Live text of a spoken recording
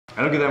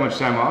I don't get that much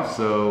time off,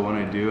 so when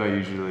I do, I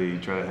usually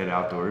try to hit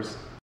outdoors.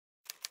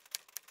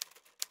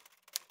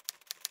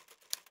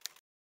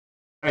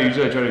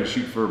 Usually I try to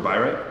shoot for buy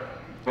right.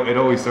 It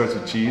always starts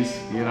with cheese,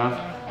 you know?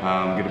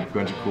 Get a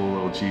bunch of cool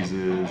little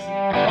cheeses.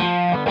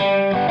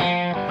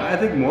 I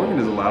think Morgan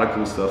does a lot of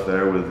cool stuff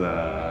there with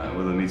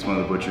he meets one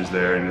of the butchers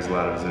there and does a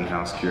lot of his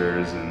in-house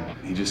cures, and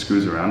he just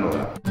screws around a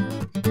lot.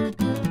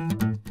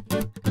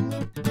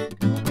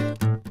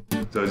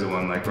 So he's the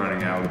one like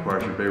running out with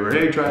parchment paper,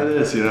 hey, try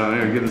this, you know,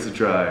 here, give this a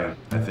try.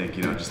 I think,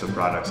 you know, just the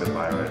products at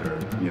Buy Right are,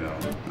 you know,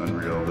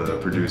 unreal. The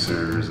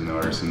producers and the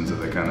artisans that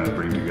they kind of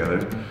bring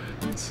together.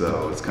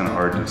 So it's kind of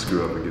hard to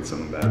screw up and get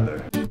something bad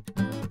there.